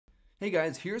Hey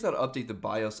guys, here's how to update the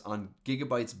BIOS on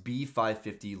Gigabyte's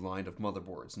B550 line of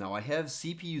motherboards. Now I have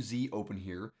CPU-Z open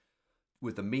here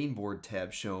with the mainboard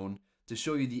tab shown to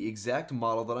show you the exact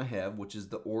model that I have, which is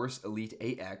the AORUS Elite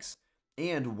AX,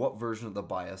 and what version of the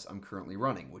BIOS I'm currently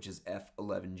running, which is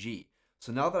F11G.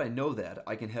 So now that I know that,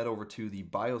 I can head over to the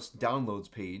BIOS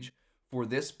downloads page for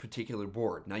this particular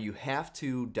board. Now you have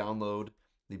to download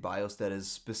the BIOS that is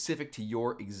specific to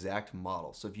your exact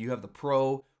model. So if you have the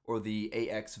Pro or the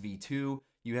AX V2,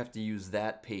 you have to use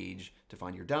that page to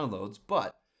find your downloads.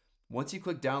 But once you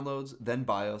click downloads, then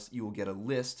BIOS, you will get a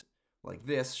list like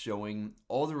this showing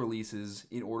all the releases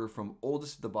in order from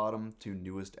oldest at the bottom to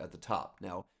newest at the top.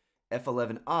 Now,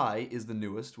 F11I is the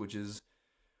newest, which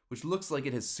looks like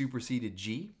it has superseded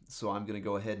G, so I'm going to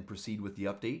go ahead and proceed with the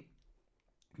update.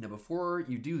 Now, before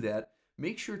you do that,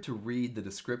 make sure to read the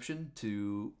description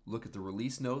to look at the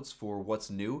release notes for what's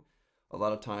new. A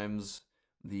lot of times,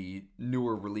 the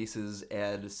newer releases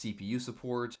add CPU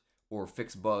support or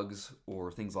fix bugs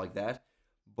or things like that.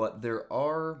 But there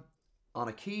are, on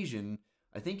occasion,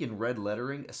 I think in red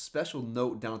lettering, a special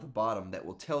note down at the bottom that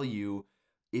will tell you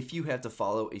if you have to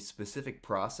follow a specific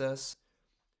process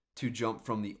to jump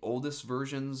from the oldest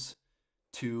versions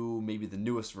to maybe the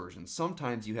newest versions.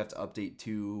 Sometimes you have to update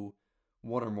to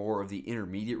one or more of the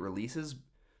intermediate releases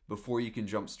before you can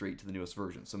jump straight to the newest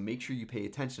version. So make sure you pay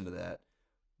attention to that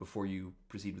before you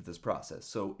proceed with this process.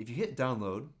 So if you hit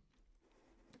download,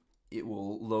 it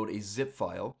will load a zip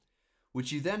file,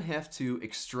 which you then have to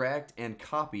extract and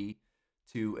copy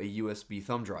to a USB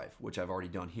thumb drive, which I've already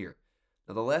done here.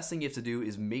 Now the last thing you have to do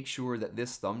is make sure that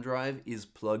this thumb drive is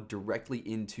plugged directly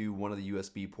into one of the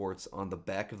USB ports on the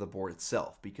back of the board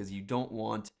itself, because you don't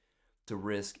want to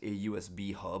risk a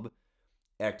USB hub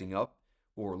acting up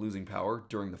or losing power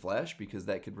during the flash, because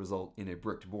that could result in a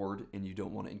bricked board and you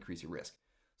don't want to increase your risk.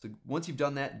 So once you've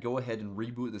done that, go ahead and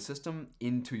reboot the system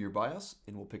into your BIOS,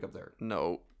 and we'll pick up there.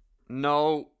 No.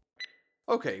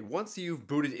 Okay, once you've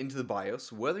booted into the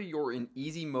BIOS, whether you're in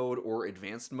easy mode or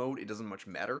advanced mode, it doesn't much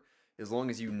matter. As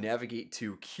long as you navigate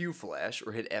to Q Flash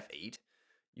or hit F8,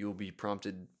 you'll be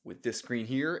prompted with this screen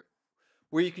here,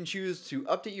 where you can choose to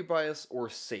update your BIOS or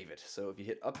save it. So if you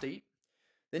hit Update,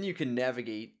 then you can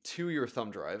navigate to your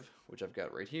thumb drive, which I've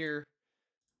got right here,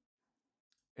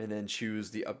 and then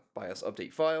choose the BIOS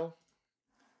update file,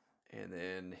 and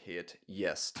then hit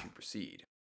yes to proceed.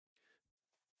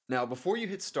 Now, before you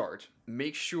hit start,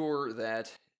 make sure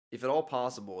that, if at all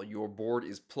possible, your board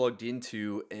is plugged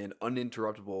into an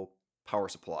uninterruptible power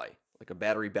supply, like a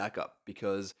battery backup,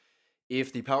 because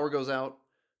if the power goes out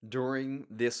during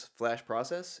this flash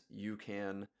process, you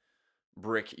can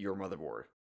brick your motherboard.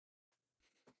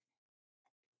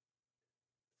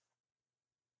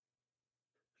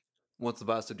 Once the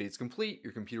BIOS update is complete,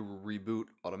 your computer will reboot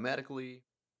automatically.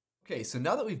 Okay, so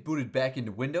now that we've booted back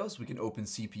into Windows, we can open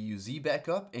CPU-Z back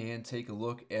up and take a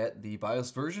look at the BIOS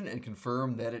version and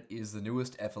confirm that it is the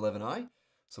newest F11i.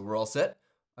 So we're all set.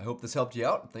 I hope this helped you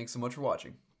out. Thanks so much for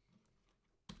watching.